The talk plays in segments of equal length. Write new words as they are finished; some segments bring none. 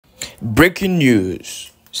Breaking news: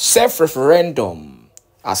 self-referendum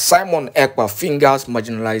as Simon Èkpá fingers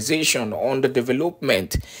marginalization,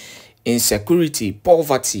 underdevelopment, insecurity,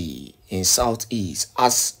 poverty in Southeast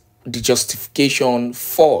as the justification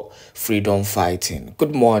for freedom fighting.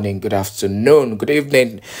 Good morning, good afternoon, good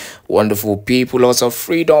evening, wonderful people, lots of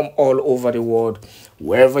freedom all over the world.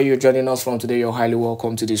 Wherever you're joining us from today, you're highly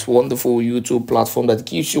welcome to this wonderful YouTube platform that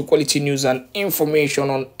gives you quality news and information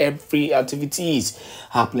on every activities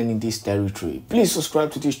happening in this territory. Please subscribe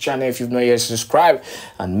to this channel if you've not yet subscribed,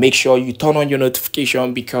 and make sure you turn on your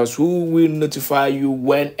notification, because we will notify you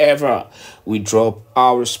whenever we drop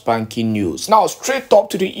our spanking news. Now, straight up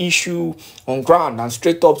to the issue on ground and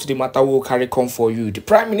straight up to the matter we'll carry come for you. The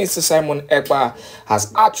Prime Minister Simon Èkpá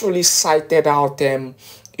has actually cited out the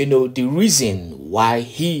reason why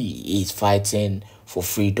he is fighting for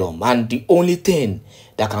freedom, and the only thing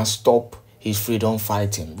that can stop his freedom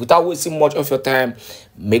fighting. Without wasting much of your time,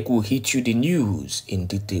 make we hit you the news in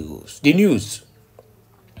details. The news: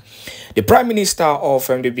 the Prime Minister of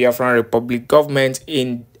the Biafran Republic government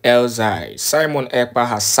in Elzai, Simon Èkpá,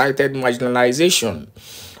 has cited marginalization,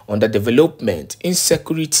 underdevelopment,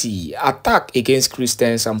 insecurity, attack against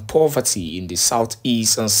Christians, and poverty in the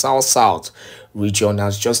Southeast and South-South region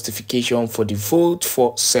as justification for the vote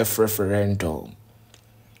for self-referendum.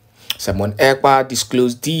 Simon Èkpá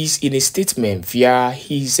disclosed this in a statement via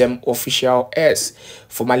his official X,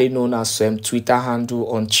 formerly known as Twitter handle,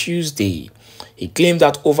 on Tuesday. He claimed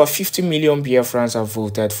that over 50 million Biafrans have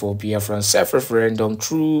voted for Biafran self-referendum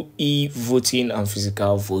through e-voting and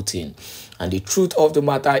physical voting. And the truth of the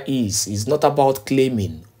matter is, it's not about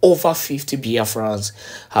claiming over 50 Biafrans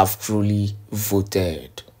have truly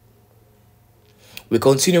voted. We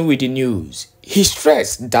continue with the news. He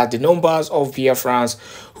stressed that the numbers of Biafrans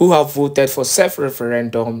who have voted for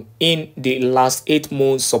self-referendum in the last 8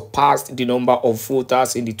 months surpassed the number of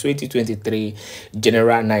voters in the 2023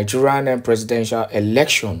 general Nigerian presidential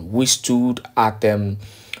election, which stood at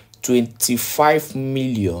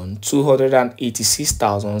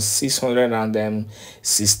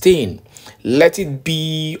 25,286,616. Let it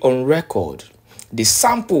be on record: the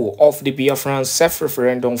sample of the Biafran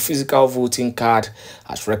self-referendum physical voting card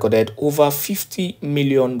has recorded over 50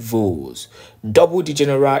 million votes, double the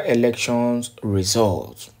general elections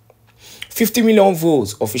results. 50 million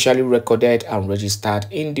votes officially recorded and registered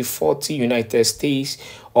in the 40 United States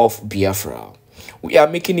of Biafra. We are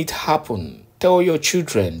making it happen. Tell your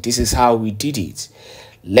children this is how we did it.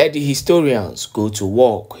 Let the historians go to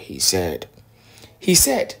work, he said. He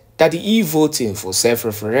said that the e-voting for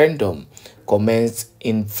self-referendum commenced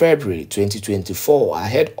in February 2024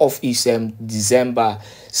 ahead of his December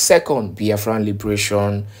 2nd Biafran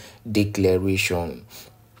Liberation Declaration.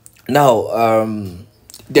 Now,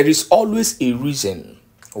 there is always a reason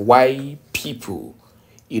why people,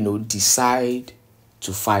 decide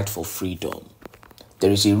to fight for freedom.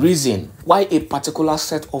 There is a reason why a particular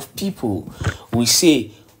set of people will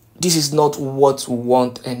say, this is not what we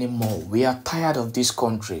want anymore. We are tired of this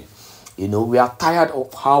country. We are tired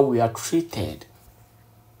of how we are treated.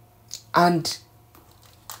 And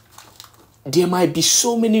there might be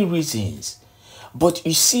so many reasons, but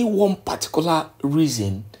you see, one particular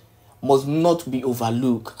reason must not be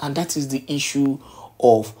overlooked, and that is the issue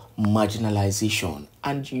of marginalization.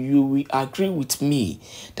 And you will agree with me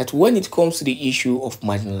that when it comes to the issue of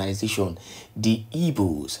marginalization, the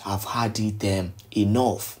Igbos have had it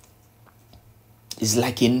enough. It's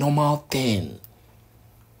like a normal thing.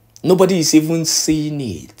 Nobody is even seeing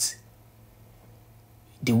it.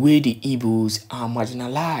 The way the Igbos are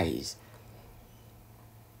marginalized.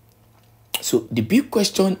 So the big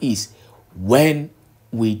question is, when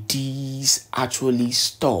will these actually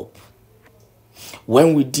stop?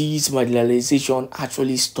 When will this marginalization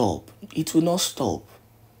actually stop? It will not stop.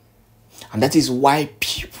 And that is why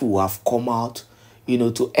people have come out,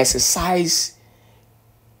 to exercise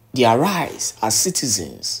their rights as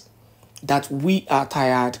citizens, that we are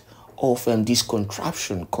tired of this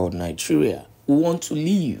contraption called Nigeria. We want to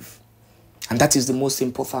leave. And that is the most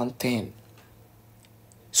important thing.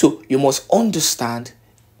 So you must understand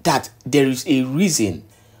that there is a reason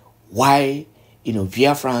why,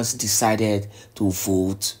 Biafrans decided to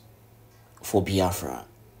vote for Biafra.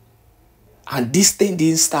 And this thing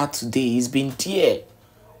didn't start today. It's been there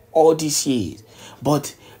all these years.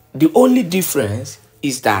 But the only difference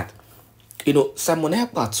is that, Simon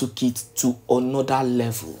Èkpá took it to another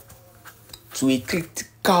level, to a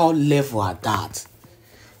critical level at that,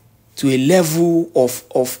 to a level of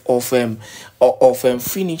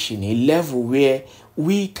finishing, a level where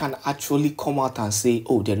we can actually come out and say,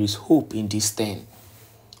 oh, there is hope in this thing.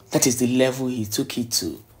 That is the level he took it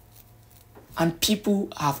to. And people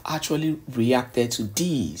have actually reacted to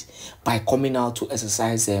these by coming out to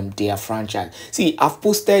exercise their franchise. See, I've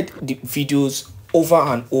posted the videos over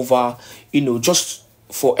and over, just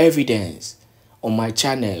for evidence on my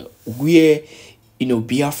channel where,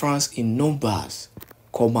 Biafrans in numbers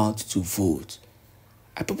come out to vote.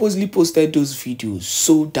 I purposely posted those videos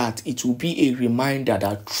so that it will be a reminder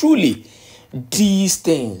that truly these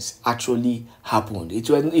things actually happened. It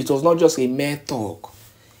was not just a mere talk.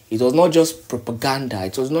 It was not just propaganda.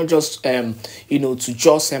 It was not just, to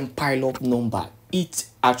just pile up number. It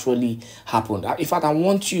actually happened. In fact, I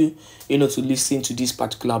want you, to listen to this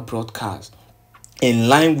particular broadcast in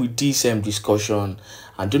line with this discussion.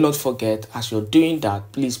 And do not forget, as you're doing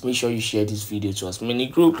that, please make sure you share this video to as many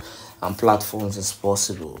groups and platforms as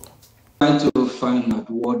possible. Trying to find out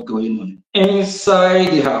what's going on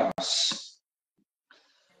inside the house.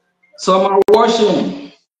 Some are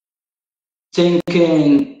watching,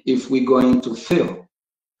 thinking if we're going to fail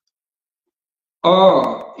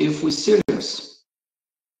or if we're serious.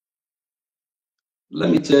 Let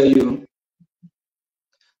me tell you,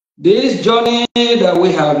 this journey that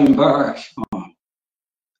we have embarked on,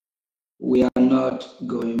 we are not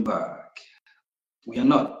going back. We are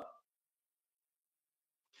not.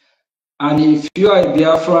 And if you are a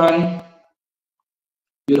Biafran,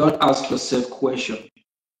 you don't ask yourself questions.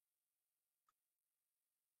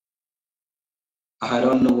 I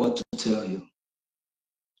don't know what to tell you.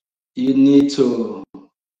 You need to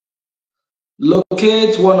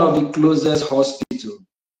locate one of the closest hospitals.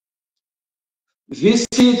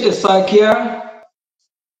 Visit a psychiatrist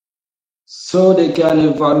so they can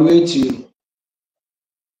evaluate you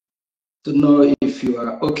to know if you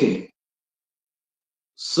are okay.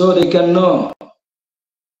 So they can know,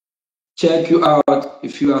 check you out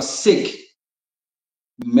if you are sick,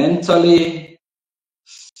 mentally,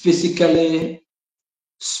 physically,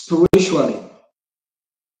 spiritually.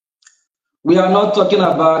 We are not talking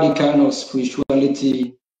about the kind of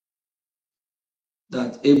spirituality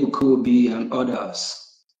that Ebukobi and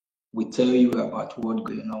others will tell you about what's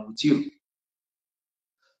going on with you.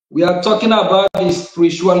 We are talking about the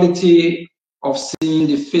spirituality of seeing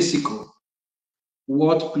the physical,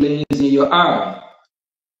 what plays in your eye,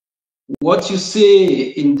 what you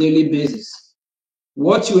see in daily basis,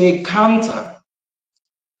 what you encounter.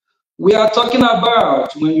 We are talking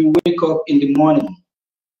about when you wake up in the morning,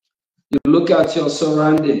 you look at your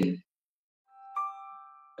surrounding,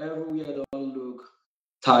 everywhere don't look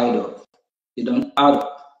tied up, it don't add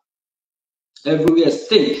up. Everywhere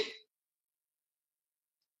stink.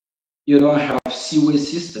 You don't have sewage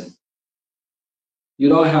system. You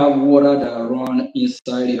don't have water that runs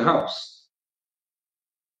inside your house.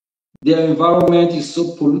 The environment is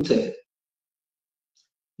so polluted.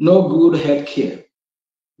 No good health care.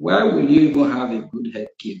 Why will you even have a good health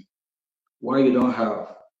care? Why you don't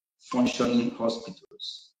have functioning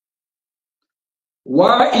hospitals?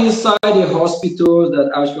 Why inside the hospitals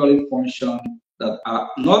that actually function, that are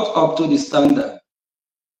not up to the standard,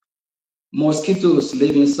 mosquitoes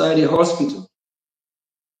live inside the hospital?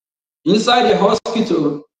 Inside the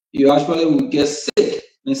hospital, you actually will get sick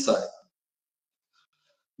inside.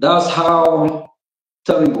 That's how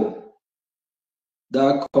terrible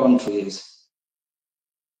that country is.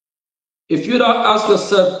 If you don't ask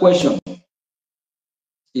yourself question,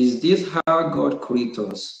 is this how God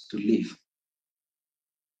created us to live?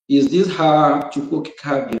 Is this how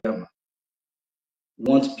Chukwuka Biafra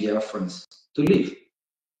wants Biafrans to live?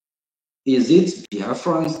 Is it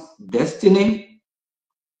Biafrans' destiny?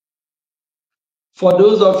 For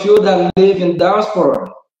those of you that live in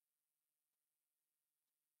diaspora,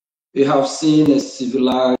 you have seen a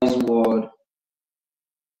civilized world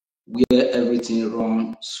where everything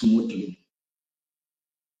runs smoothly.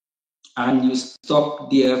 And you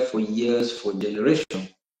stuck there for years, for generations.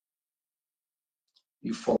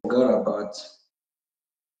 You forgot about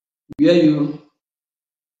where you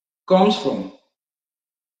comes from.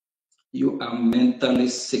 You are mentally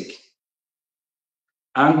sick.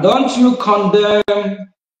 And don't you condemn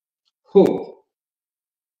hope.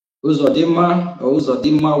 Uzodima or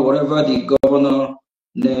Uzodima, whatever the governor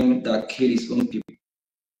name that killed his own people.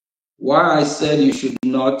 Why I said you should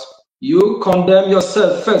not, you condemn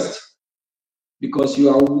yourself first because you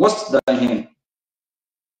are worse than him.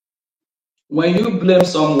 When you blame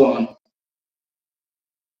someone,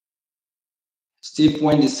 still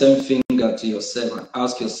point the same finger to yourself and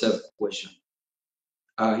ask yourself a question.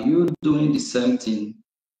 Are you doing the same thing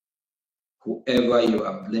whoever you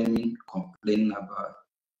are blaming, complaining about?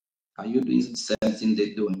 Are you doing the same thing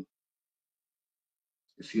they're doing?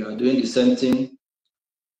 If you are doing the same thing,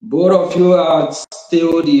 Both of you are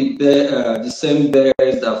still the same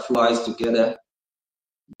birds that flies together.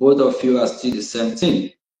 Both of you are still the same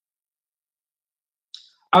thing.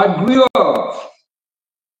 I grew up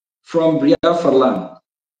from Biafra land,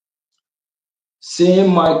 seeing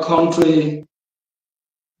my country,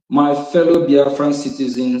 my fellow Biafran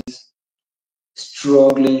citizens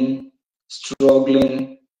struggling,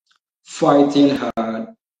 fighting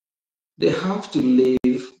hard. They have to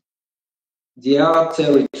leave their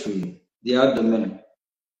territory, their domain,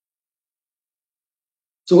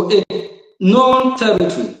 to a known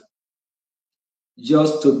territory,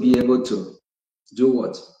 just to be able to do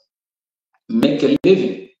what? Make a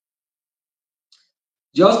living.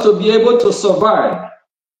 Just to be able to survive.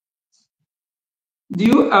 Do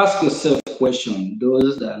you ask yourself a question,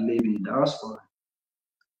 those that live in diaspora?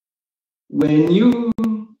 When you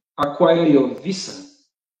acquire your visa,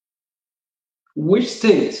 which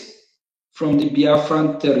state from the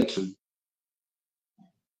Biafran territory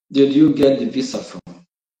did you get the visa from?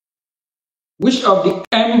 Which of the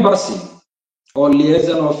embassy or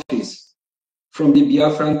liaison office from the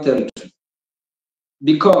Biafran territory?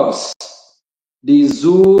 Because the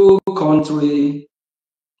zoo country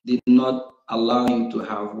did not allow you to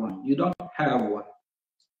have one. You don't have one.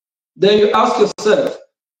 Then you ask yourself,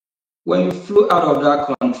 when you flew out of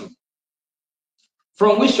that country,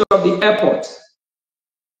 from which of the airport?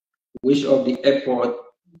 Which of the airport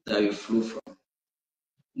that you flew from?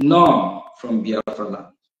 None from Biafra land.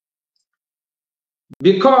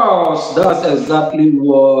 Because that's exactly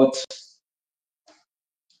what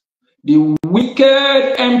the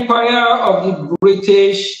wicked empire of the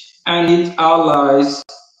British and its allies,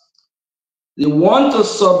 they want to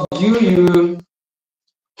subdue you,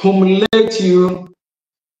 humiliate you,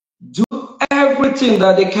 do everything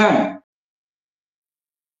that they can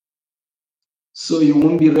so you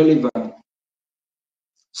won't be relevant,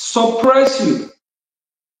 suppress you,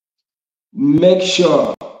 make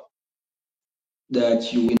sure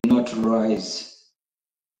that you will not rise,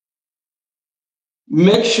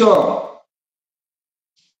 make sure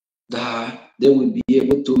that they will be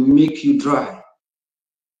able to make you dry,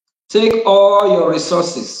 take all your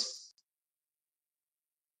resources.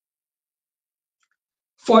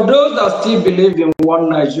 For those that still believe in one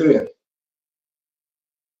Nigeria,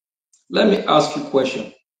 let me ask you a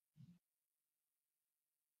question.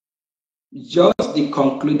 Just the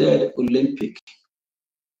concluded Olympic,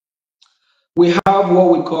 we have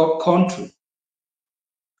what we call country.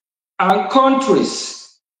 And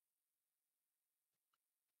countries,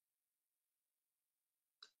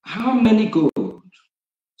 how many gold,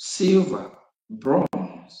 silver,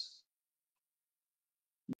 bronze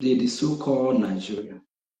did the so-called Nigeria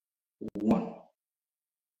won?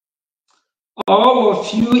 All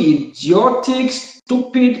of you idiotic,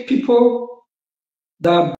 stupid people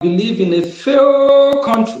that believe in a failed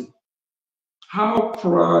country, how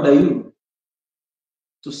proud are you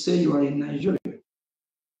to say you are in Nigeria?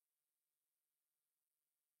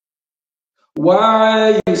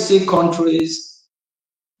 Why you see countries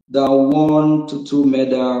that 1 to 2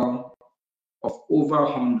 medals of over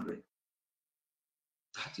 100?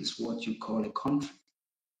 That is what you call a country.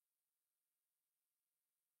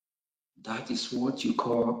 That is what you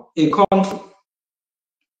call a country.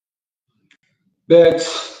 But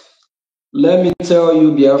let me tell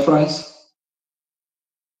you, Biafrans,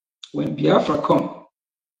 when Biafra come,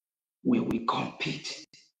 we will compete.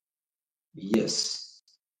 Yes.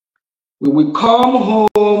 We will come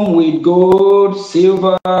home with gold,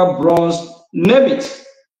 silver, bronze, name it.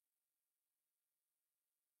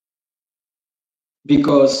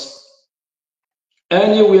 Because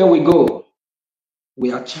anywhere we go,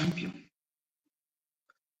 we are champion.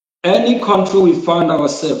 Any country we find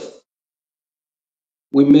ourselves,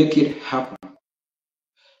 we make it happen.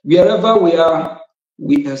 Wherever we are,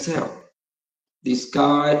 we excel. The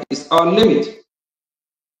sky is our limit.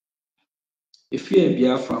 If you're a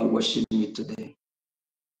Biafran watching me today,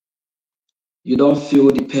 you don't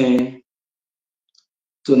feel the pain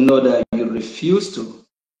to know that you refuse to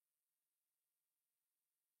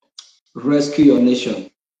rescue your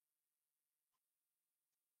nation.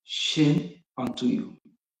 Shame unto you.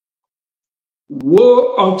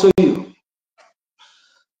 Woe unto you.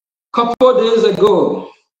 Couple days ago,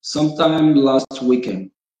 sometime last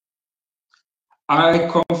weekend, I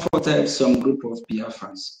comforted some group of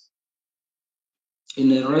Biafrans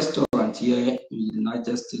in a restaurant here in the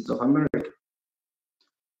United States of America.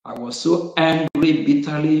 I was so angry,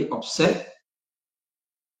 bitterly upset.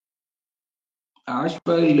 I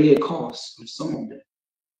actually lay a curse on some of them.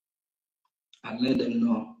 I let them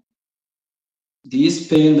know this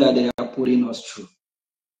pain that they are putting us through.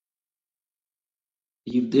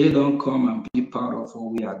 if they don't come and be part of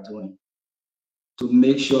what we are doing to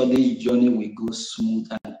make sure this journey will go smooth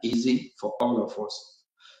and easy for all of us,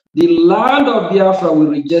 the land of Biafra will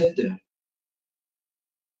reject them.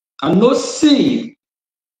 And no seed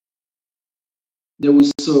they will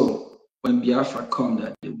sow when Biafra comes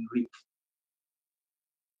that they will reap.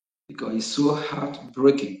 Because it's so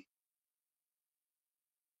heartbreaking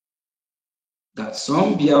that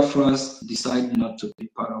some Biafrans decide not to be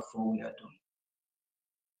part of what we are doing.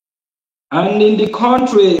 And in the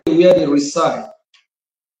country where they reside,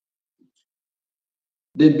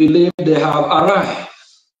 they believe they have arrived,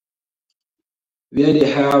 where they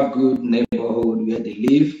have good neighborhood where they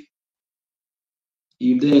live.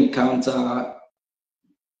 If they encounter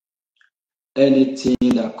anything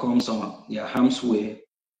that comes on their harm's way,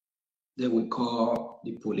 they will call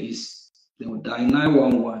the police. They will dial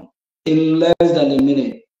 911. In less than a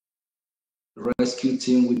minute, the rescue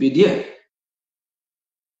team will be there.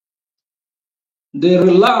 They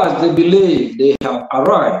realize, they believe they have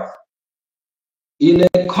arrived in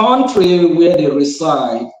a country where they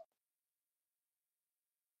reside,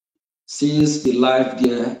 since the life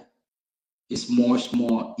there is much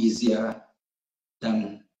more easier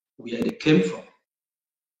than where they came from.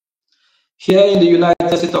 Here in the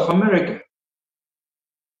United States of America,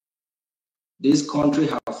 this country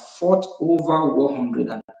has fought over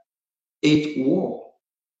 108 wars.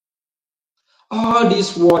 All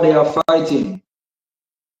this war they are fighting,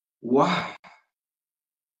 why?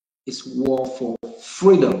 It's war for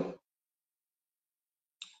freedom.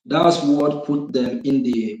 That's what put them in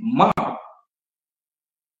the map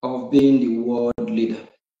of being the world leader.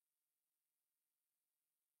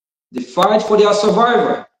 They fight for their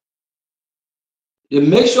survival. They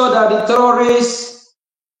make sure that the terrorists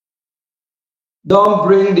don't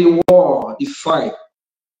bring the war, the fight,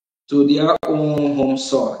 to their own home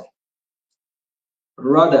soil.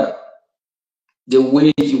 Rather, they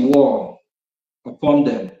wage war upon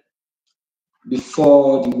them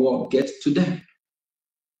before the war gets to them.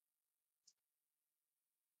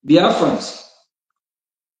 Biafrans,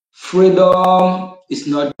 freedom is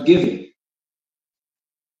not given.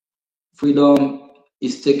 Freedom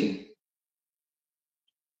is taken.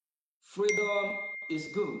 Freedom is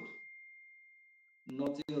good.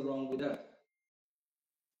 Nothing wrong with that.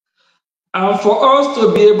 And for us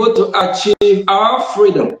to be able to achieve our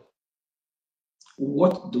freedom,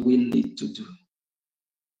 what do we need to do?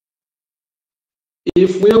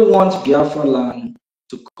 If we want Biafra land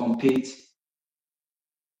to compete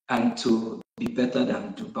and to be better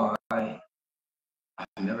than Dubai,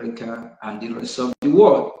 America, and the rest of the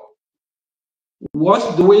world,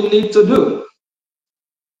 what do we need to do?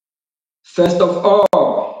 First of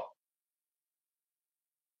all,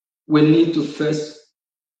 we need to first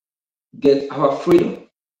get our freedom.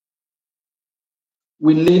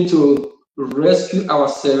 We need to rescue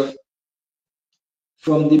ourselves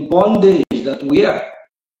from the bondage that we are.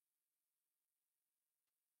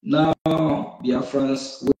 Now,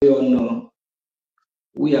 Biafrans, we all know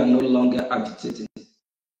we are no longer agitating.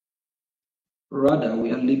 Rather,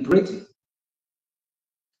 we are liberating.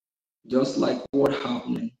 Just like what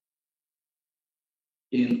happened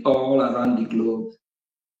in all around the globe.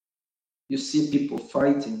 You see people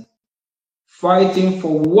fighting. Fighting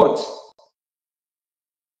for what?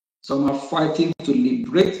 Some are fighting to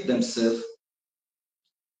liberate themselves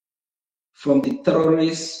from the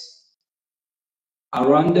terrorists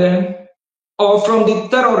around them, or from the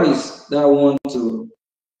terrorists that want to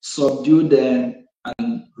subdue them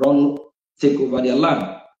and take over their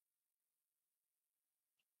land.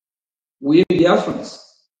 We Biafrans,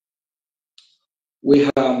 we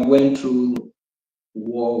have went through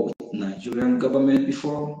war with Nigerian government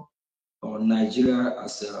before, or Nigeria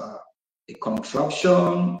as a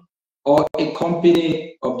contraption or a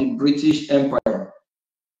company of the British Empire.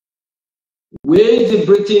 Where the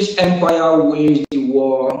British Empire waged the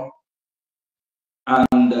war,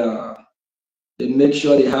 and they make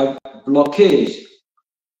sure they have blockade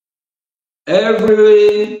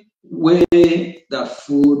every way that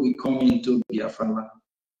food will come into Biafra land,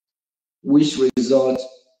 which results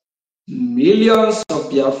millions of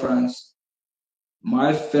Biafrans,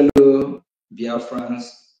 my fellow Biafrans,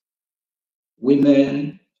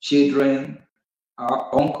 women, children,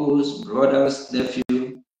 our uncles, brothers,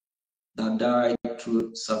 nephews, that died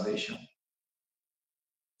through salvation.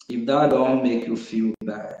 If that don't make you feel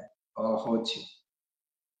bad or hurt you,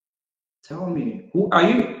 tell me, who are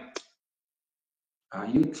you? Are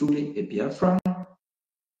you truly a Biafran?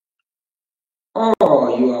 Or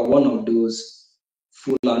you are one of those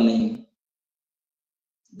Fulani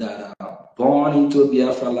that are born into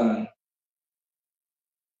Biafra land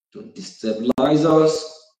to destabilize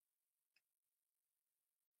us,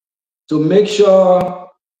 to make sure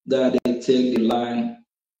that they take the line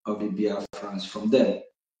of the Biafrans from them.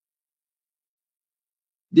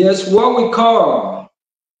 There's what we call,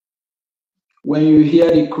 when you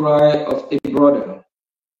hear the cry of a brother,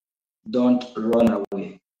 don't run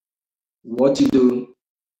away. What you do,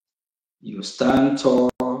 you stand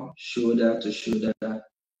tall, shoulder to shoulder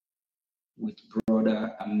with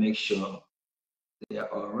brother and make sure they are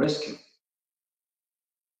all rescued.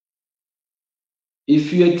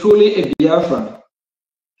 If you are truly a Biafran,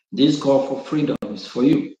 this call for freedom is for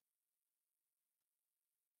you.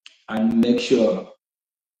 And make sure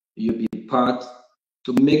you be part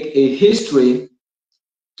to make a history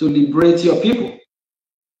to liberate your people,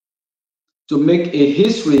 to make a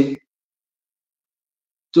history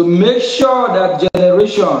to make sure that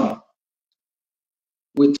generation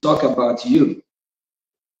will talk about you.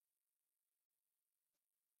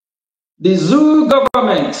 The zoo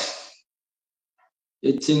government,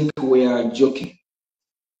 they think we are joking.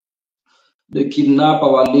 They kidnap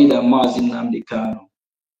our leader, Mazi Nnamdi Kanu,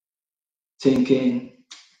 thinking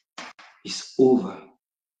it's over.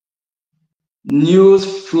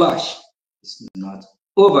 News flash, it's not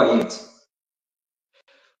over yet.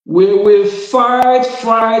 We will fight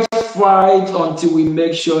until we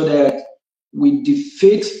make sure that we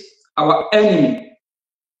defeat our enemy.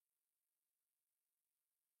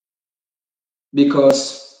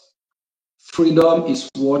 Because freedom is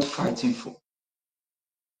worth fighting for.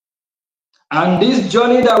 And this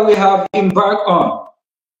journey that we have embarked on,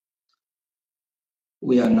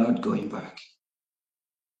 we are not going back.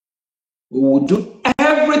 We will do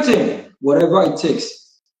everything, whatever it takes,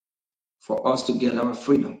 for us to get our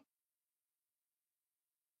freedom.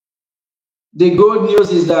 The good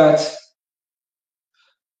news is that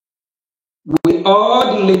with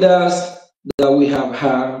all the leaders that we have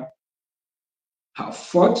had, have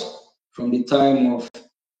fought from the time of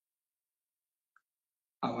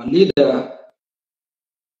our leader,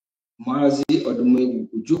 Mazi Odumegwu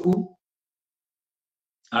Ojukwu,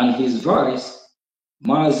 and his vice,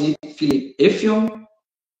 Mazi Philip Effiong.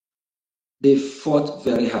 They fought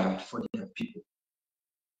very hard for their people,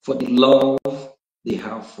 for the love they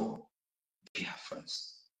have for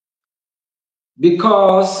Biafrans.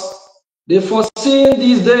 Because they foresee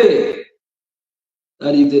this day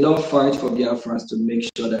that if they don't fight for Biafrans to make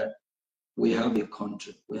sure that we have a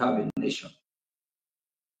country, we have a nation,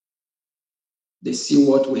 they see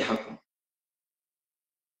what will happen.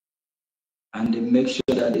 And they make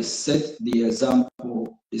sure that they set the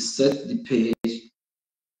example, they set the page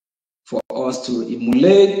for us to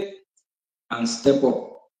emulate and step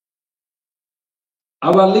up.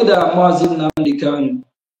 Our leader, Mazi Nnamdi Kanu,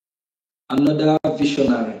 another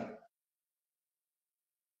visionary.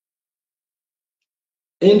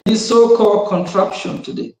 In the so-called contraption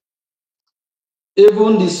today,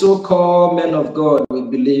 even the so-called men of God will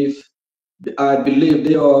believe, I believe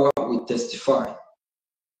they all will testify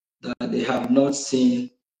that they have not seen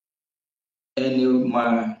any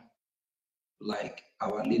man like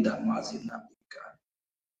our leader, Mazi Nnamdi Kanu.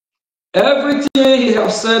 Everything he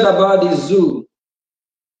has said about the zoo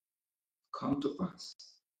come to pass.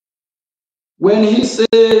 When he said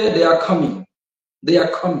they are coming, they are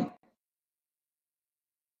coming.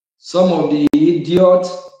 Some of the idiots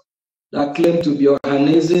that claim to be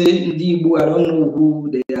Ohaneze, Ndibu, I don't know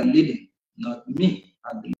who they are leading. Not me,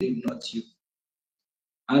 I believe not you.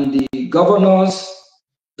 And the governors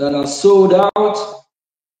that are sold out,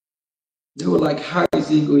 they were like, how is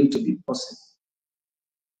it going to be possible?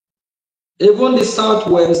 Even the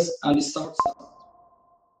Southwest and the South,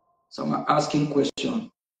 some are asking questions.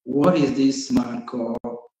 What is this man called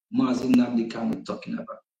Mazi Nnamdi Kanu talking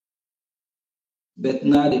about? But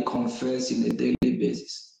now they confess in a daily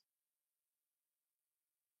basis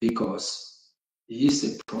because he is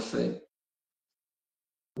a prophet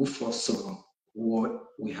who foresaw what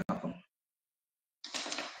will happen.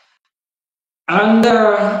 And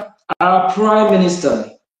our Prime Minister,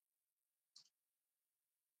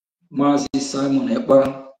 Mazi Simon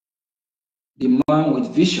Èkpá, the man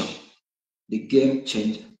with vision, the game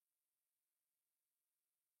changer,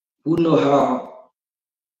 who know how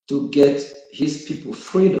to get his people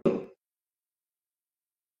freedom.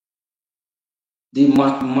 The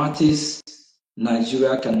mathematics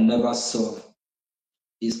Nigeria can never solve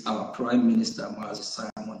is our Prime Minister, Mazi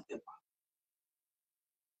Simon Èkpá.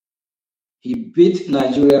 He beat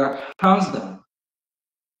Nigeria hands down.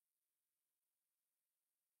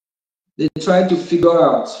 They try to figure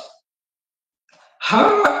out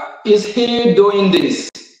how is he doing this.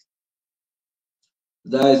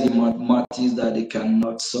 That is the mathematics that they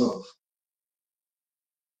cannot solve.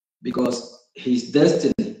 because his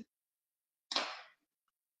destiny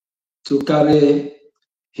to carry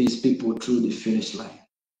his people through the finish line.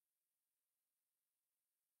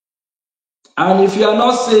 And if you are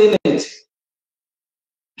not saying it,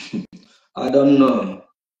 I don't know.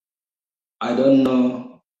 I don't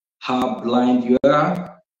know how blind you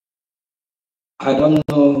are. I don't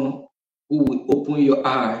know who will open your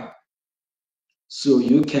eye so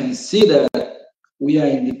you can see that we are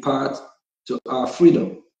in the path to our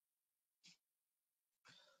freedom.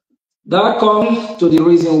 That comes to the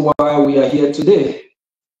reason why we are here today.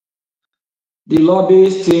 The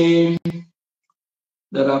lobbyist team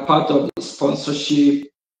that are part of the sponsorship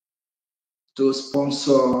to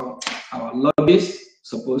sponsor our lobbyists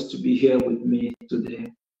supposed to be here with me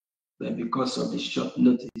today, but because of the short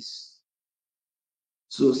notice.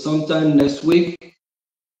 So sometime next week,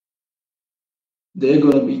 they're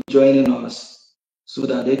going to be joining us so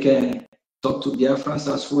that they can talk to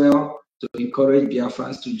Biafrans as well, to encourage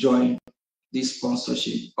Biafrans to join this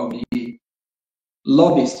sponsorship of the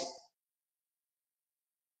lobbyists.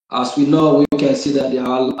 As we know, we can see that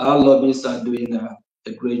our lobbyists are doing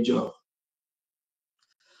a great job.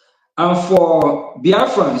 And for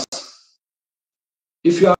Biafrans,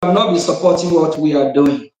 if you have not been supporting what we are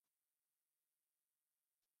doing,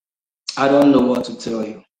 I don't know what to tell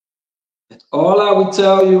you. But all I will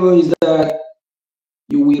tell you is that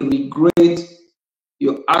you will regret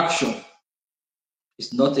your action.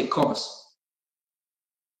 It's not a curse.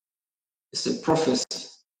 It's a prophecy.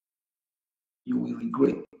 You will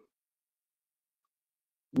regret.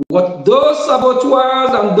 What those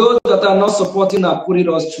saboteurs and those that are not supporting are putting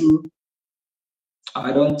us through,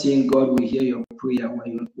 I don't think God will hear your prayer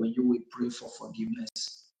when you will pray for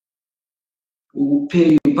forgiveness. We will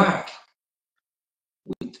pay you back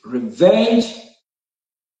with revenge,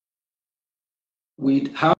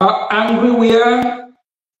 with how angry we are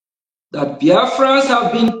that Biafrans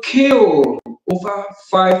have been killed, over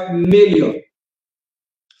 5 million.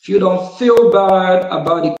 If you don't feel bad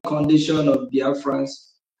about the condition of Biafrans,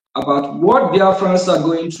 about what Biafrans are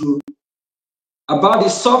going through, about the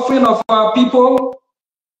suffering of our people,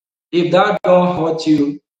 if that don't hurt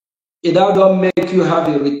you, if that don't make you have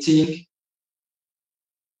a rethink,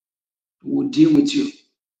 we'll deal with you.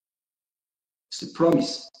 It's a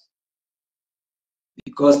promise.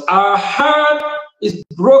 Because our heart is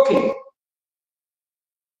broken.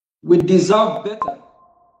 We deserve better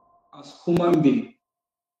as human beings.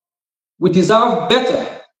 We deserve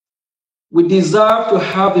better. We deserve to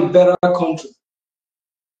have a better country.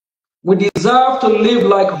 We deserve to live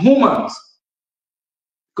like humans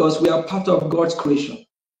because we are part of God's creation.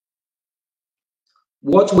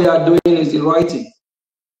 What we are doing is the right thing.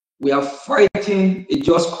 We are fighting a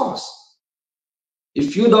just cause.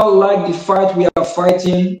 If you don't like the fight we are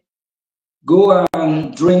fighting, go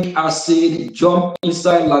and drink acid, jump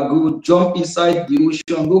inside lagoon, jump inside the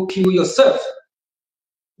ocean, go kill yourself.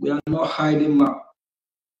 We are not hiding now.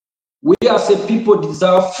 We as a people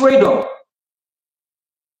deserve freedom.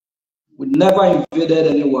 We never invaded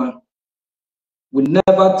anyone. We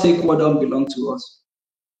never take what don't belong to us.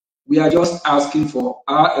 We are just asking for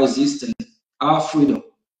our existence, our freedom.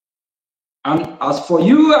 And as for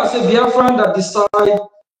you as a Biafran that decide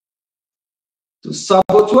to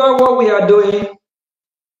sabotage what we are doing,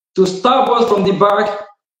 to stab us from the back,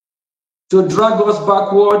 to drag us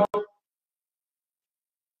backward,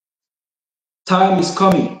 time is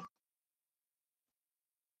coming.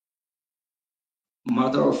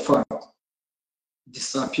 Matter of fact,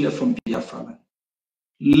 disappear from Biafra.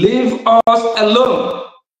 Leave us alone.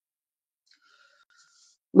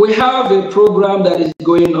 We have a program that is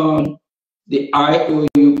going on, the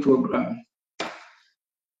IOU program.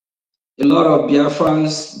 A lot of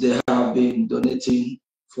Biafrans, they have been donating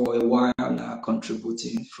for a while now,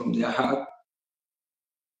 contributing from their heart.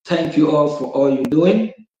 Thank you all for all you're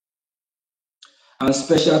doing. And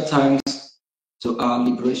special thanks to our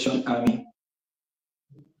Liberation Army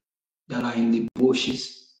that are in the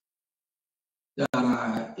bushes, that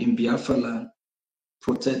are in Biafra land,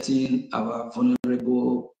 protecting our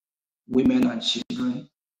vulnerable women and children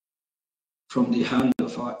from the hand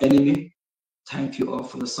of our enemy. Thank you all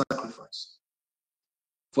for the sacrifice.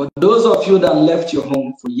 For those of you that left your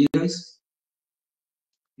home for years,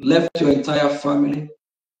 left your entire family,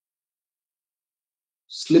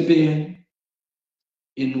 sleeping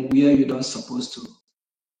in where you don't supposed to,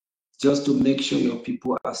 just to make sure your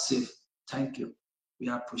people are safe. Thank you. We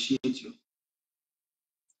appreciate you.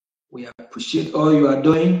 We appreciate all you are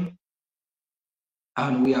doing,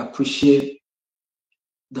 and we appreciate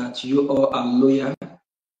that you all are loyal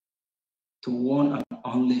to one and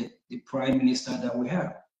only the Prime Minister that we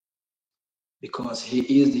have. because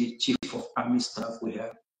he is the chief of army staff we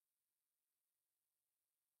have.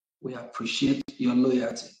 We appreciate your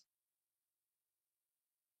loyalty.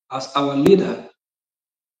 As our leader,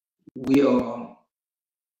 we all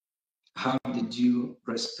have the due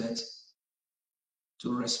respect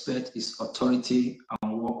to respect his authority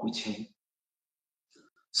and work with him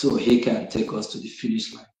so he can take us to the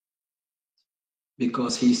finish line.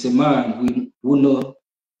 Because he's a man who knows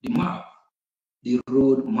the map, the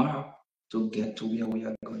road map to get to where we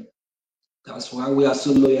are going. That's why we are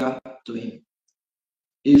so loyal to him.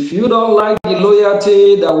 If you don't like the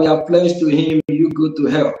loyalty that we have pledged to him, you go to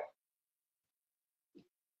hell.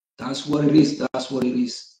 That's what it is. That's what it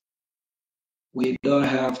is. We don't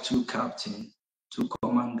have two captains, two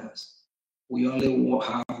commanders. We only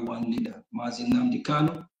have one leader, Nnamdi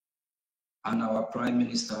Kanu, and our prime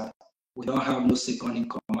minister. We don't have no second in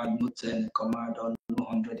command, no 10 in command, or no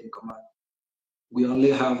 100 in command. We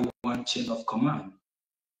only have one chain of command.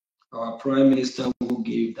 Our prime minister will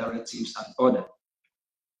give directives and order.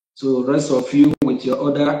 So the rest of you with your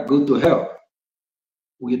order, go to hell.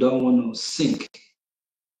 We don't want to sink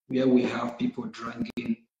where we have people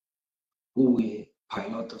drinking who will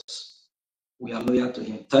pilot us. We are loyal to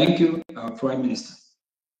him. Thank you, our prime minister.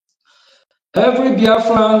 Every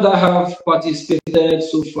Biafran that have participated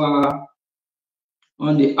so far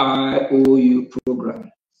on the IOU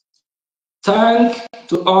program. Thank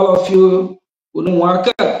to all of you.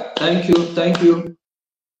 Thank you, thank you.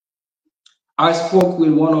 I spoke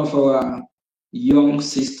with one of our young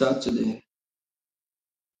sisters today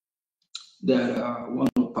that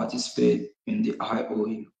want to participate in the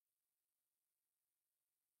IOU.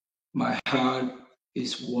 My heart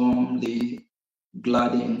is warmly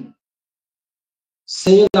gladdened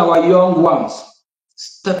seeing our young ones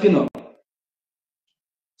stepping up.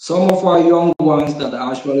 Some of our young ones that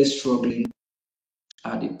are actually struggling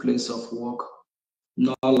at the place of work,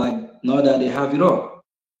 not that they have it all,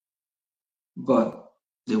 but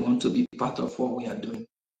they want to be part of what we are doing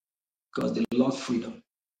because they love freedom.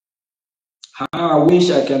 I wish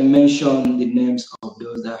I can mention the names of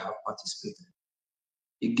those that have participated.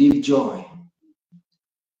 It gives joy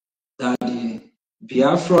that the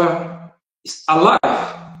Biafra is alive.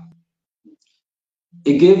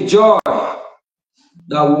 It gives joy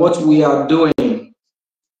that what we are doing,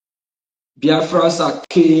 Biafras are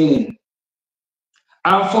killing.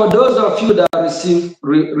 And for those of you that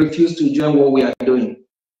refuse to join what we are doing,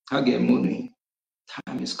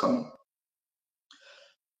 time is coming.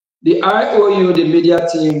 The IOU, the media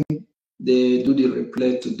team, they do the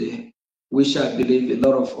replay today, which I believe a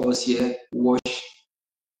lot of us here watch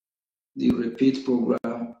the repeat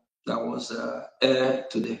program that was aired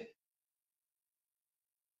today.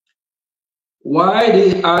 Why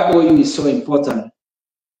the IOU is so important?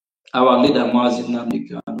 Our leader, Nnamdi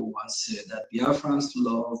Kanu, once said that Biafrans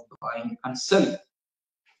love buying and selling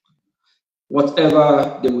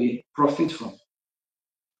whatever they will profit from.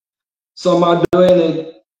 Some are doing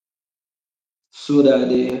it so that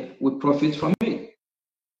they will profit from it.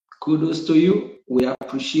 Kudos to you. We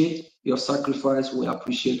appreciate your sacrifice. We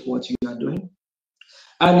appreciate what you are doing.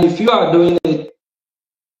 And if you are doing it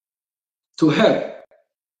to help,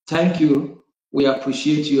 thank you. We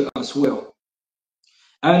appreciate you as well.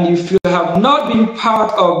 And if you have not been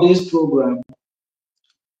part of this program,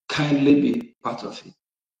 kindly be part of it.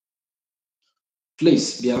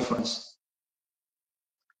 Please, dear friends,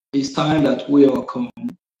 it's time that we all come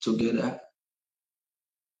together,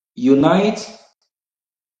 unite,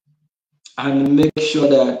 and make sure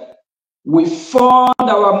that we fund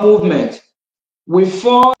our movement. We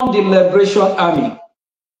fund the Liberation Army.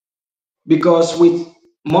 Because with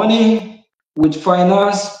money, with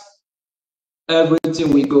finance,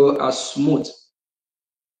 everything will go as smooth.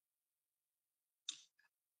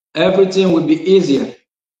 Everything will be easier.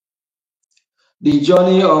 The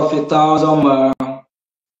journey of 1,000 miles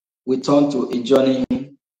will turn to a journey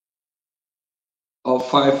of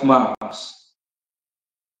 5 miles.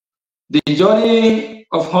 The journey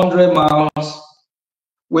of 100 miles,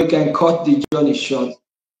 we can cut the journey short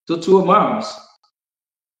to 2 miles.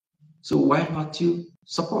 So why not you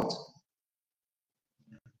support?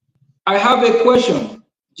 I have a question,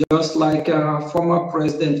 just like former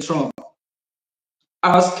President Trump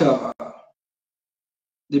asked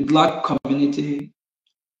the Black community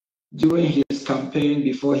during his campaign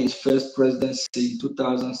before his first presidency in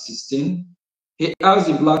 2016. He asked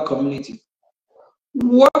the Black community,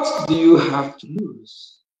 what do you have to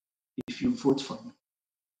lose if you vote for him?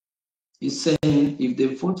 He's saying if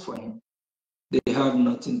they vote for him, they have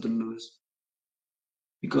nothing to lose.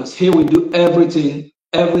 Because he will do everything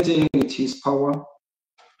with his power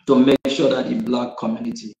to make sure that the Black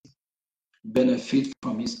community benefit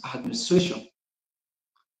from his administration.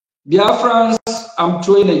 Biafrans, I'm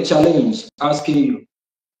throwing a challenge, asking you,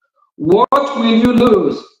 what will you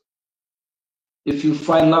lose if you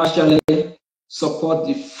financially support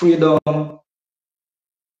the freedom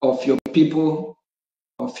of your people,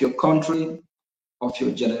 of your country, of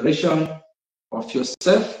your generation, of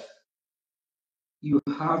yourself? You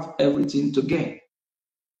have everything to gain.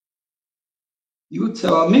 You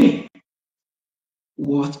tell me,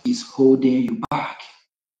 what is holding you back?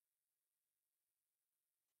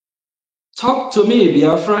 Talk to me,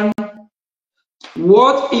 Biafran.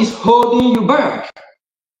 What is holding you back?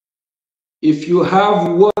 If you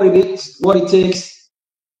have what it takes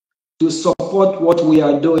to support what we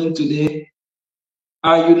are doing today,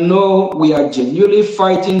 and you know we are genuinely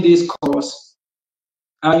fighting this cause,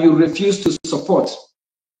 and you refuse to support,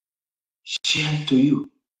 shame to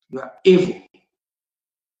you. You are evil.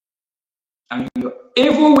 And your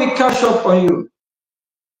evil will catch up on you.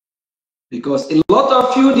 Because a lot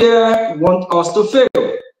of you there want us to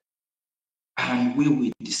fail. And we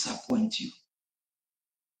will disappoint you.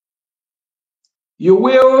 You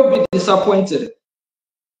will be disappointed.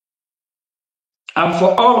 And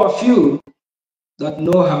for all of you that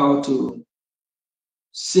know how to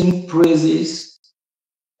sing praises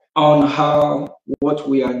on how what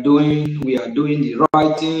we are doing the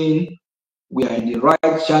right thing, we are in the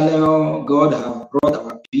right channel, God has brought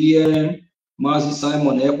our PM, Master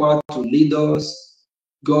Simon Èkpá, to lead us,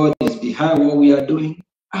 God is behind what we are doing,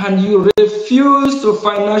 and you refuse to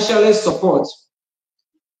financially support.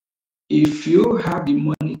 If you have the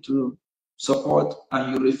money to support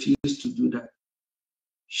and you refuse to do that,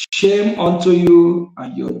 shame unto you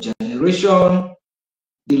and your generation.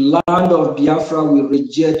 The land of Biafra will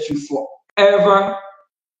reject you forever.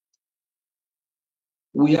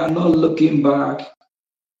 We are not looking back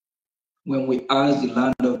when we ask the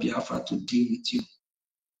land of Biafra to deal with you,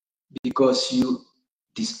 because you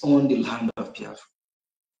disown the land of Biafra.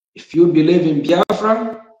 If you believe in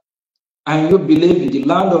Biafra, and you believe in the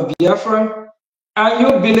land of Biafra, and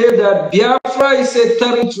you believe that Biafra is a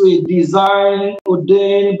territory designed,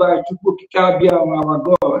 ordained by Chukwukika, our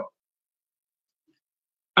God,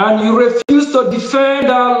 and you refuse to defend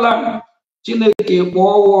our land, Chineke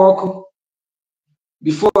walk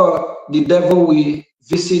before the devil will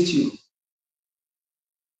visit you.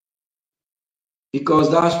 Because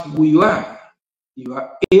that's who you are. You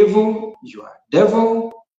are evil, you are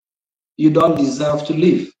devil, you don't deserve to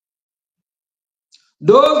live.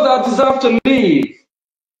 Those that deserve to live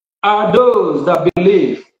are those that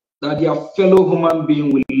believe that their fellow human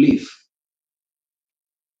being will live.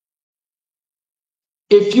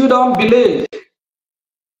 If you don't believe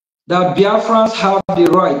that Biafrans have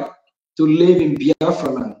the right to live in Biafra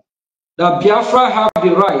land, that Biafra have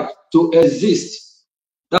the right to exist,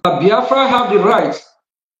 that Biafra have the right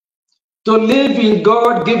to live in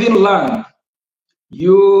God-given land,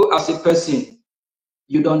 you as a person,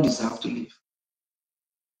 you don't deserve to live.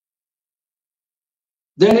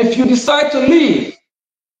 Then if you decide to leave,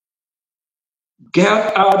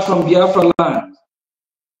 get out from Biafra land,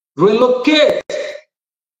 relocate,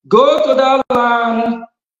 go to that land,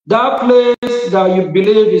 that place that you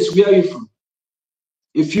believe is where you're from.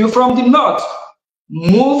 If you're from the north,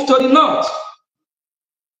 move to the north.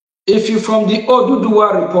 If you're from the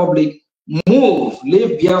Oduduwa Republic, move,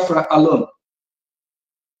 leave Biafra alone.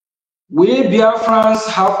 We Biafrans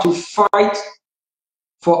have to fight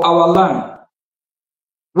for our land.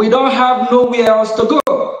 We don't have nowhere else to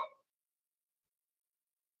go.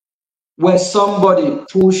 When somebody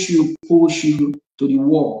push you to the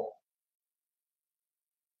wall,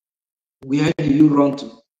 where do you run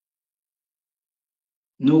to?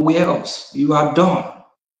 Nowhere else. You are done.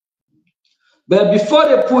 But before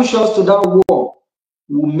they push us to that wall,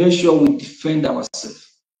 we'll make sure we defend ourselves.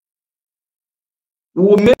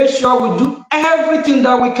 We'll make sure we do everything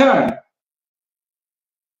that we can.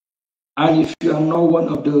 And if you are not one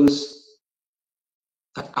of those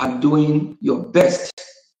that are doing your best,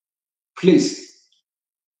 please,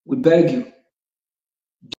 we beg you,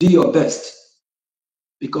 do your best.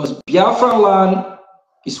 Because Biafra land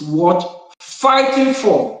is worth fighting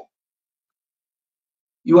for.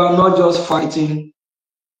 You are not just fighting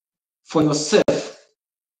for yourself.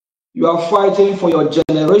 You are fighting for your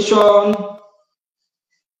generation,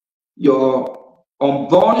 your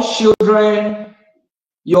unborn children,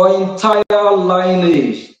 your entire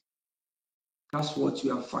lineage. That's what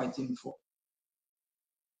you are fighting for.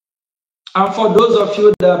 And for those of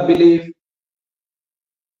you that believe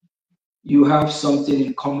you have something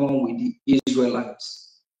in common with the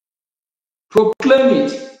Israelites, proclaim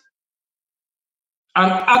it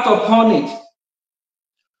and act upon it.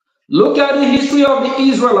 Look at the history of the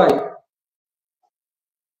Israelites.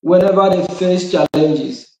 Whenever they face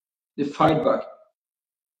challenges, they fight back.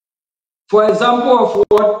 For example of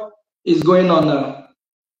what is going on now,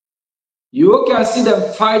 you can see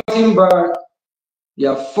them fighting back. They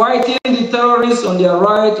are fighting the terrorists on their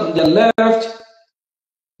right, on their left.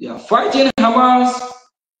 They are fighting Hamas,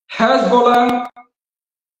 Hezbollah,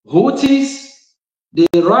 Houthis, the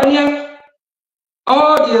Iranian,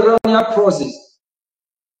 all the Iranian forces.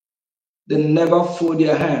 They never fold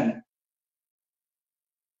their hand.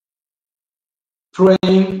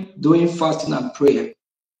 Praying, doing fasting and prayer,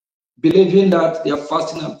 believing that their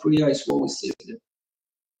fasting and prayer is what will save them.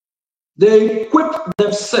 They equip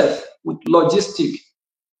themselves with logistics.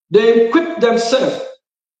 They equip themselves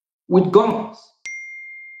with guns.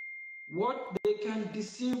 What they can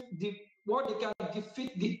defeat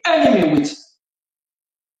the enemy with.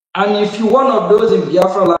 And if you're one of those in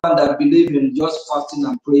Biafra land that believe in just fasting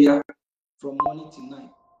and prayer from morning to night,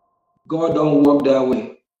 God don't work that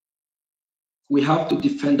way. We have to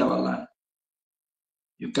defend our land.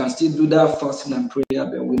 You can still do that fasting and prayer,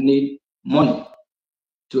 but we need money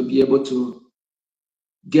to be able to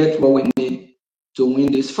get what we need to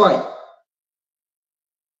win this fight.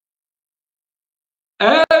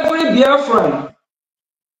 Every Biafran,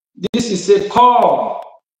 this is a call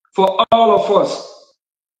for all of us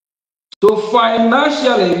to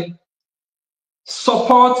financially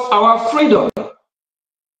support our freedom.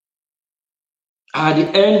 At the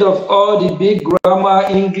end of all the big grammar,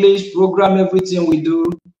 English program, everything we do,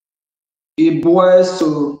 it boils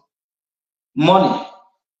to money.